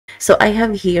So I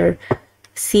have here,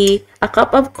 see, a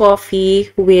cup of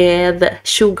coffee with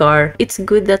sugar. It's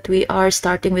good that we are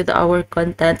starting with our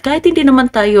content. Kahit hindi naman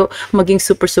tayo maging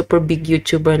super big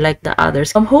YouTuber like the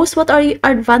others. Host, what are the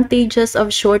advantages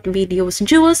of short videos?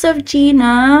 Jewels of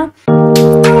Gina.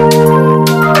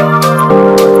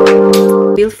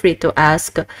 Feel free to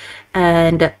ask.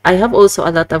 And I have also a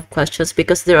lot of questions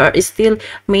because there are still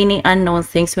many unknown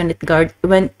things when it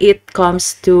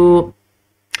comes to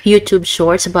YouTube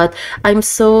Shorts. But I'm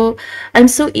so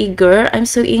eager.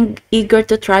 Eager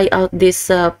to try out this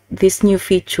this new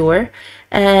feature,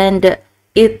 and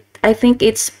I think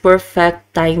it's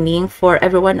perfect timing for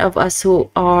every one of us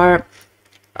who are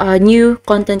new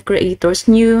content creators,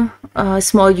 new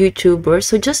small YouTubers.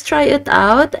 So just try it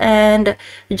out and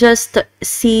just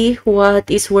see what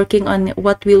is working on,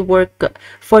 what will work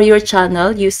for your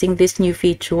channel using this new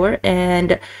feature,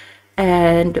 and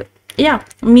yeah,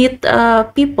 meet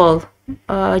people,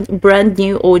 brand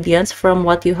new audience from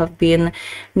what you have been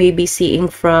maybe seeing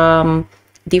from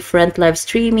different live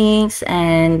streamings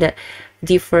and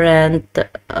different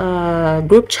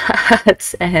group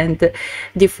chats and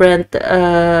different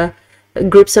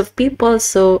groups of people.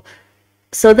 So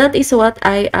that is what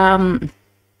I am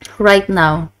right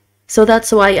now. So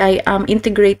that's why I am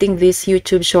integrating these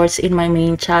YouTube Shorts in my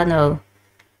main channel,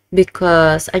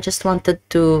 because I just wanted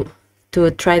to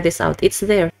try this out. It's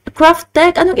there. Craft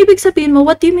tech, anong ibig sabihin mo?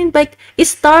 What do you mean by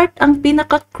start ang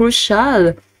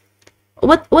pinaka-crucial?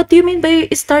 What do you mean by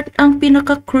start ang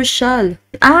pinaka-crucial?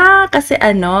 Kasi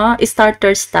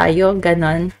starters tayo,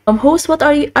 ganon. Host, what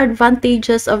are the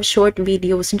advantages of short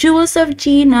videos? Jewels of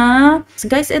Gina.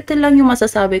 Guys, ito lang yung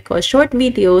masasabi ko. Short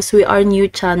videos, we are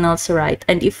new channels, right?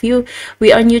 And if we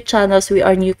are new channels, we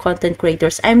are new content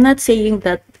creators. I'm not saying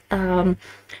that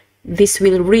this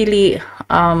will really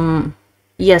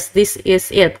yes, this is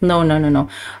it. No.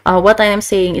 What I am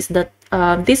saying is that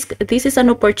this is an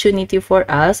opportunity for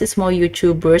us, small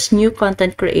YouTubers, new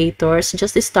content creators,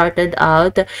 just started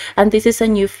out, and this is a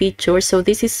new feature. So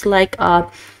this is like a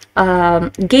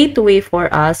gateway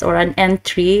for us, or an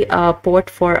entry port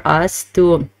for us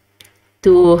to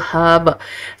have,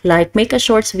 like, make a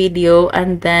shorts video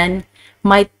and then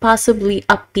might possibly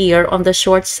appear on the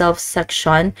short self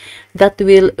section that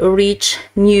will reach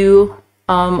new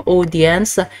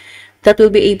audience that will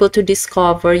be able to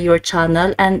discover your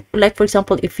channel. And like, for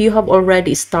example, if you have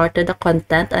already started the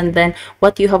content and then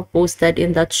what you have posted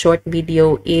in that short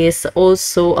video is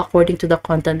also according to the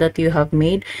content that you have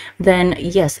made, then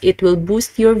yes, it will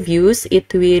boost your views.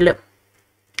 It will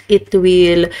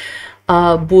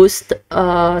boost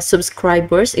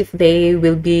subscribers if they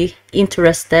will be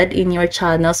interested in your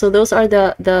channel. So those are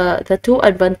the two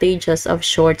advantages of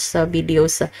shorts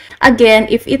videos. Again,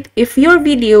 if your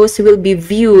videos will be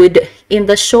viewed in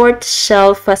the short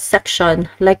shelf section,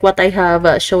 like what I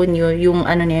have shown you, yung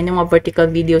yung mga vertical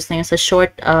videos na yun sa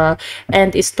short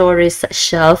and stories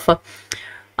shelf,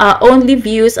 only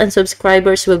views and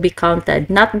subscribers will be counted,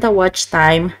 not the watch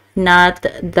time, not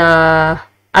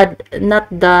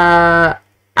the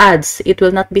ads. It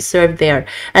will not be served there.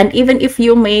 And even if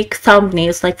you make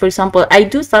thumbnails, like for example, I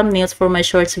do thumbnails for my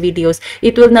shorts videos,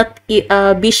 it will not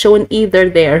be shown either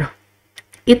there.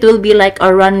 It will be like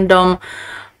a random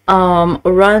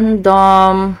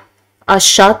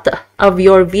shot of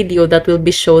your video that will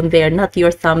be shown there, not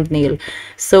your thumbnail.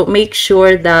 So make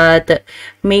sure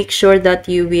that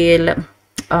you will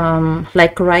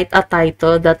like write a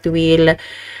title that will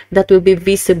be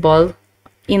visible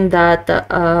in that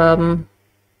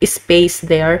space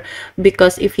there,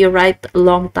 because if you write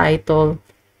long title,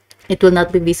 it will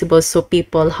not be visible. So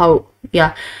people,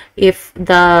 if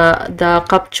the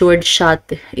captured shot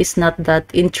is not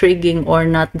that intriguing or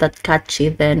not that catchy,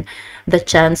 then the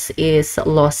chance is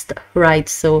lost, right?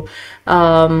 So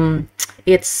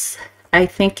I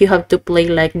think you have to play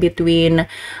like between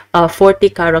 40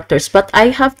 characters, but I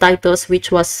have titles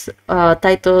which were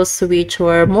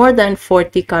more than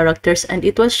 40 characters, and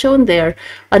it was shown there.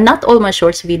 Not all my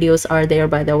shorts videos are there,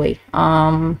 by the way.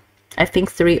 I think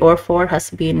 3 or 4 has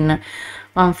been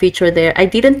featured there. I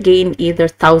didn't gain either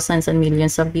thousands and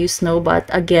millions of views, no, but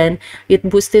again, it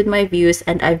boosted my views,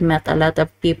 and I've met a lot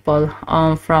of people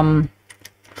from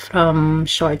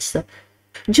shorts.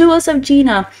 Jewels of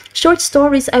Gina, short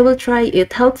stories, I will try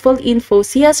it. Helpful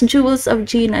infos, yes, Jewels of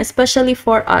Gina, especially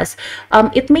for us.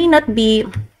 It may not be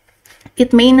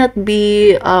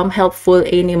helpful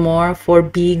anymore for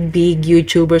big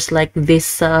YouTubers like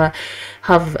this have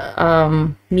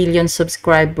million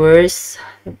subscribers,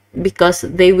 because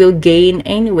they will gain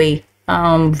anyway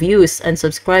views and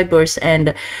subscribers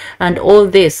and all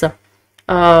this.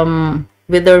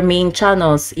 with their main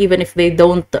channels, even if they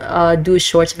don't do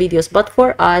shorts videos. But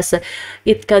for us,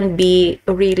 it can be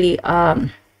really a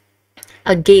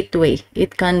gateway.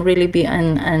 It can really be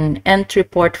an entry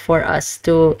port for us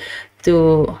to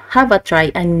have a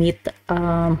try and meet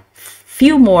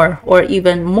few more or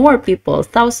even more people,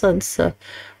 thousands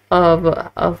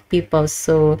of people.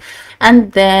 So,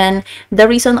 and then the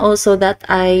reason also that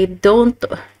I don't,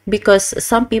 because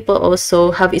some people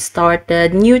also have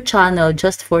started new channel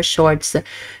just for shorts,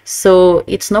 so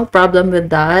it's no problem with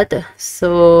that.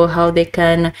 So how they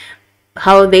can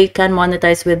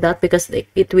monetize with that, because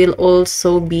it will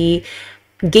also be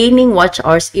gaining watch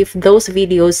hours if those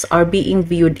videos are being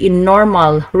viewed in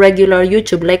normal regular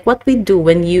YouTube, like what we do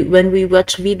when we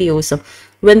watch videos.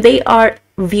 When they are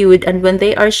viewed and when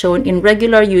they are shown in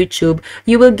regular YouTube,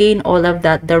 you will gain all of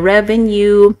that, the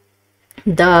revenue,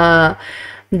 the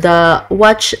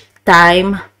watch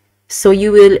time. So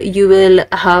you will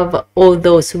have all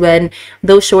those when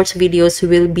those shorts videos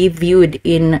will be viewed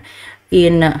in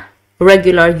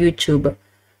regular YouTube.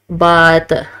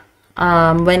 But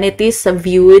when it is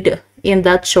viewed in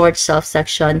that short self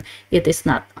section, it is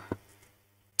not.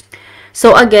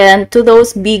 So again, to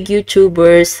those big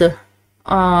YouTubers,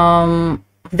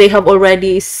 they have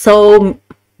already so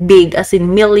big, as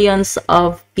in millions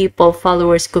of people,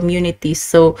 followers, communities.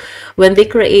 So when they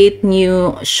create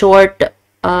new short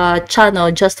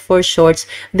channel just for shorts,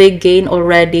 they gain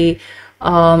already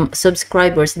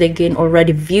subscribers, they gain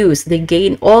already views, they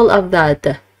gain all of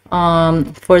that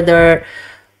for their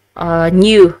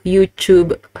new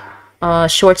YouTube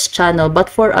shorts channel. But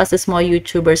for us, the small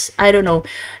YouTubers, I don't know,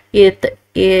 it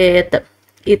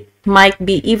might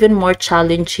be even more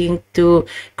challenging to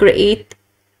create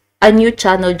a new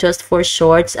channel just for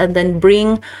shorts and then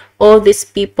bring all these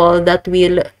people that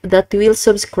will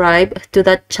subscribe to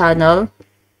that channel.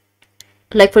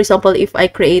 Like for example, if I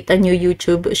create a new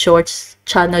YouTube shorts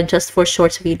channel just for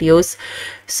shorts videos,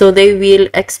 so they will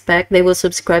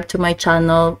subscribe to my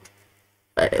channel,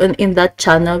 in that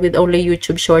channel with only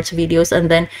YouTube shorts videos. And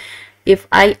then if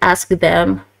I ask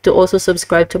them to also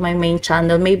subscribe to my main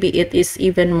channel, maybe it is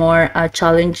even more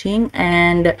challenging.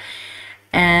 And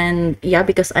yeah,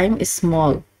 because I'm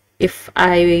small. If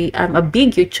I am a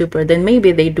big YouTuber, then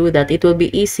maybe they do that, it will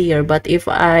be easier. But if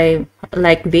I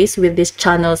like this, with this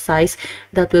channel size,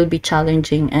 that will be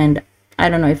challenging, and I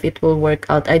don't know if it will work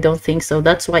out. I don't think so.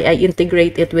 That's why I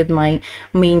integrate it with my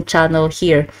main channel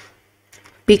here,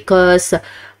 because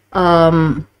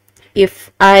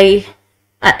if I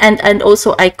and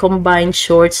also I combine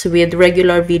shorts with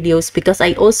regular videos, because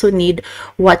I also need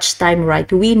watch time,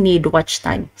 right? We need watch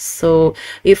time. So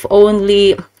if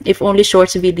only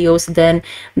shorts videos, then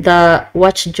the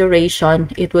watch duration,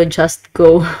 it will just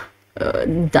go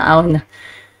down.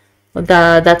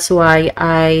 That's why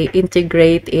I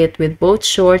integrate it with both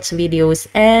shorts videos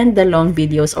and the long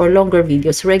videos or longer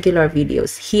videos, regular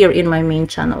videos, here in my main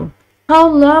channel. How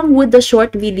long would the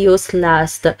short videos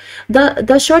last?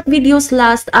 The short videos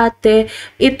last, ate,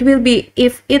 it will be,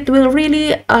 if it will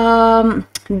really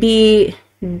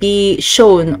be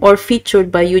shown or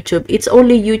featured by YouTube. It's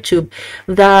only YouTube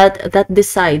that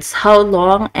decides how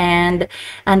long and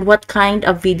what kind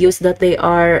of videos that they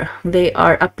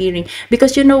are appearing.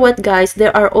 Because you know what, guys,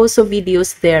 there are also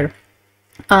videos there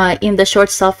in the short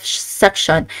self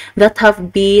section that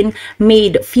have been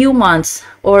made few months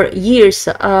or years,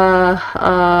 what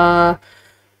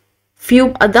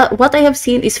I have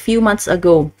seen is few months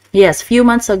ago. Yes, few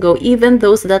months ago. Even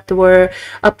those that were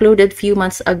uploaded few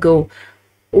months ago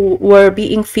were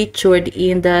being featured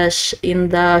in the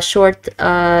short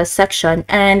section,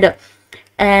 and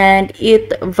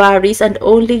it varies, and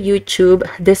only YouTube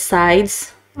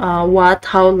decides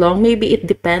how long. Maybe it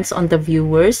depends on the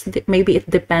viewers, maybe it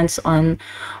depends on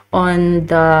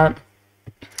the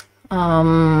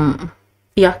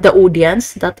yeah, the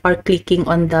audience that are clicking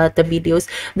on the videos.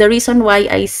 The reason why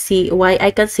I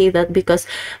can say that, because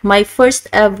my first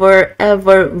ever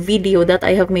video that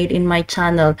I have made in my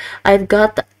channel, I've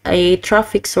got a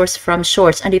traffic source from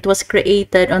shorts, and it was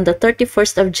created on the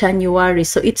 31st of January.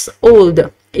 So it's old,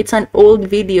 it's an old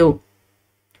video.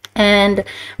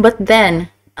 But then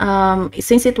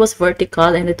since it was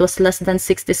vertical and it was less than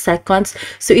 60 seconds,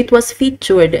 so it was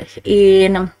featured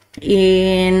in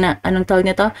anong tawag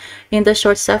nito, in the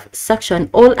short section.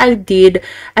 All I did,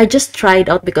 I just tried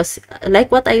out, because like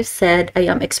what I've said, I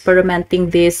am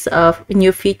experimenting this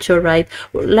new feature, right?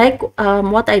 Like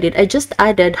what I did, I just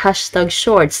added hashtag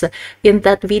shorts in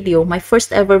that video, my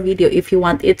first ever video. If you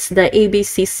want, it's the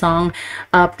ABC song,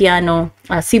 piano,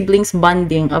 siblings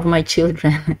bonding of my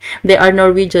children. They are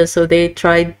Norwegian, so they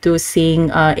tried to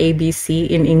sing ABC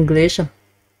in English.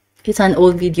 It's an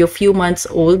old video, few months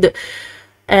old,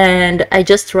 and I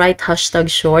just write hashtag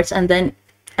shorts, and then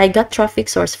I got traffic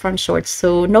source from shorts,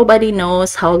 so nobody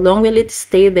knows how long will it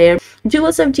stay there.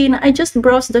 Jewels of Gina, I just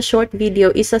browsed the short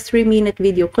video. Is a 3-minute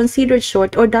video considered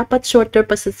short or dapat shorter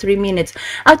pa sa 3 minutes?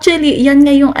 Actually, yan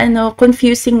nga yung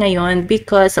confusing ngayon,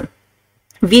 because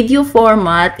video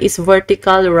format is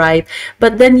vertical, right?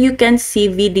 But then you can see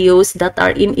videos that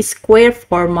are in square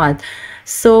format.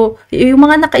 So, yung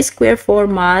mga naka-square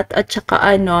format at saka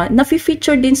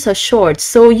nafi-feature din sa shorts.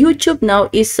 So, YouTube now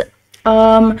is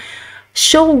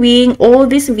showing all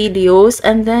these videos,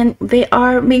 and then they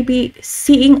are maybe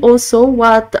seeing also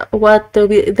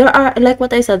there are, like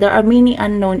what I said, there are many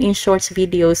unknown in shorts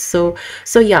videos. So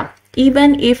yeah,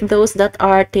 even if those that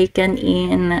are taken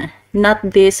in not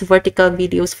this vertical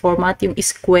videos format, yung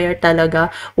square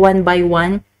talaga, one by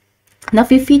one,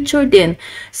 nafi-feature din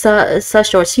sa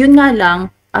shorts. Yun nga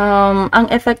lang,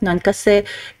 ang effect nun, kasi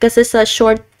sa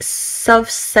short self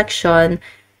section,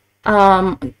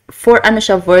 for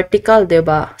siya, vertical, 'di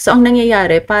ba? So ang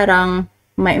nangyayari, parang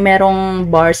merong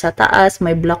bar sa taas,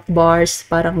 may black bars,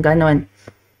 parang ganon.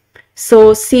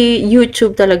 So si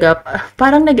YouTube talaga,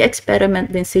 parang nag-experiment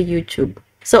din si YouTube.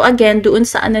 So again, doon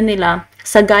sa nila,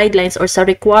 sa guidelines or sa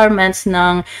requirements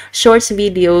ng shorts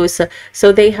videos,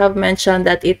 so they have mentioned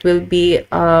that it will be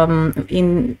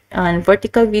in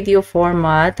vertical video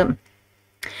format,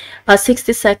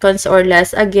 60 seconds or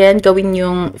less. Again, gawin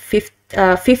yung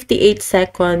 58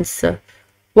 seconds.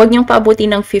 Huwag niyong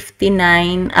paabutin ng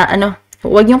 59,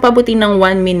 huwag niyong paabutin ng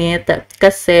 1 minute,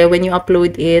 kasi when you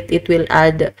upload it, it will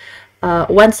add 1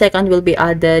 second will be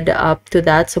added up to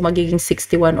that. So, magiging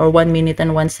 61 or 1 minute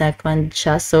and 1 second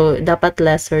siya. So, dapat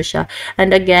lesser siya.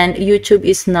 And again, YouTube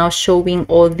is now showing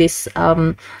all these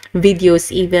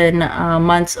videos, even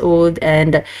months old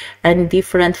and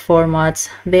different formats.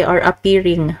 They are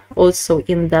appearing also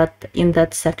in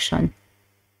that section.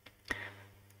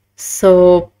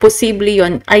 So, possibly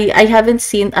yun. I haven't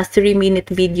seen a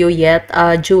 3-minute video yet,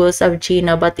 Jewels of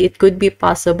Gina, but it could be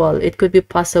possible. It could be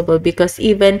possible, because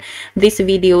even these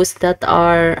videos that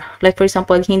are, like for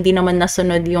example, hindi naman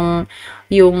nasunod yung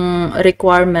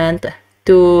requirement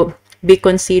to be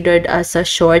considered as a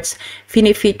shorts,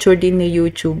 fini-feature din ni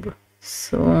YouTube.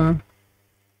 So,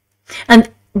 and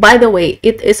by the way,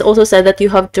 it is also said that you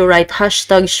have to write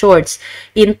hashtag shorts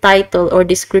in title or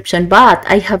description. But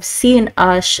I have seen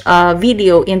a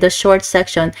video in the short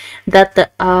section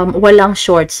that walang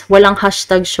shorts, walang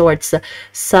hashtag shorts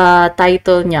sa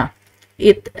title niya.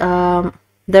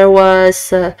 There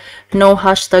was no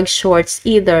hashtag shorts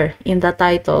either in the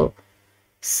title.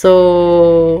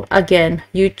 So again,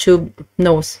 YouTube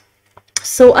knows.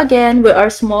 So again, we are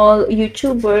small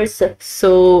YouTubers.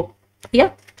 So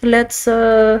yeah. Let's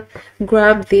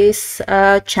grab this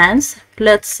chance.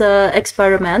 Let's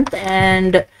experiment,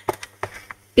 and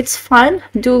it's fun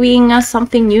doing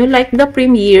something new, like the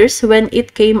premieres. When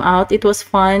it came out, it was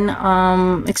fun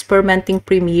experimenting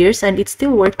premieres, and it's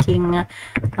still working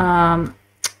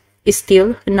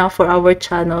still now for our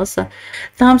channels.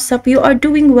 Thumbs up, you are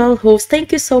doing well, host.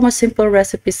 Thank you so much, Simple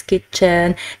Recipes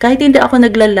Kitchen. Kahit hindi ako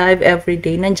nagla-live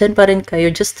everyday, nandyan pa rin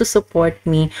kayo just to support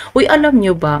me. Uy, alam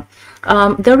nyo ba,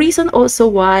 the reason also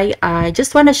why I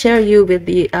just want to share you with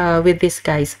these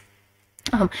guys.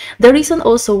 The reason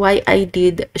also why I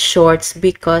did shorts,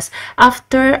 because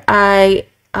after I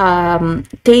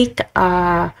take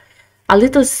a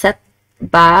little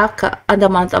setback on the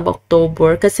month of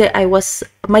October, kasi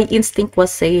my instinct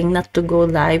was saying not to go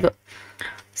live.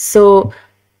 So,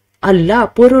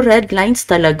 puro red lines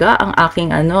talaga ang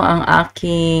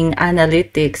aking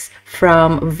analytics,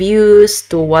 from views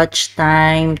to watch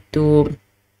time to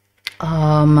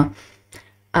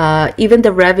even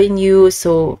the revenue.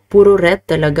 So puro red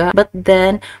talaga. But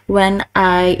then when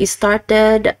I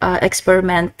started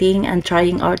experimenting and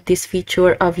trying out this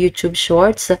feature of YouTube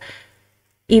Shorts,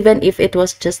 even if it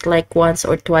was just like once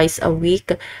or twice a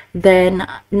week, then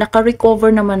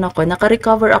naka-recover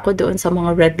ako doon sa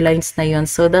mga red lines na yun.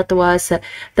 So that was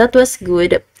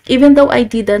good. Even though I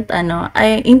didn't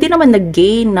hindi naman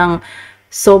nag-gain ng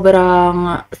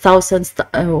sobrang thousands,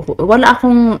 wala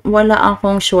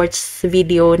akong shorts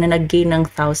video na nag-gain ng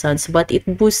thousands, but it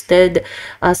boosted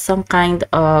some kind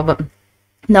of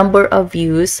number of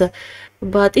views.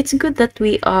 But it's good that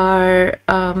we are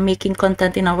making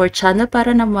content in our channel, para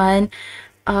naman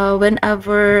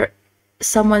whenever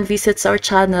someone visits our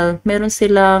channel, meron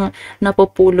silang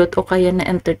napupulot o kaya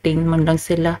na-entertain man lang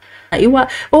sila.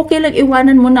 Okay lang,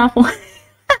 iwanan mo na ako.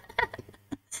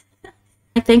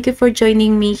 Thank you for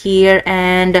joining me here,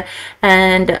 and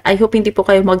I hope hindi po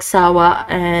kayo magsawa,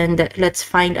 and let's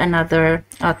find another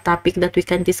topic that we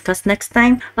can discuss next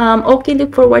time. Okay,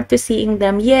 look forward to seeing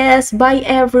them. Yes, bye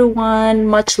everyone.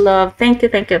 Much love. Thank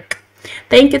you, thank you.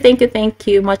 Thank you, thank you, thank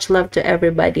you. Much love to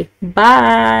everybody.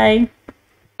 Bye.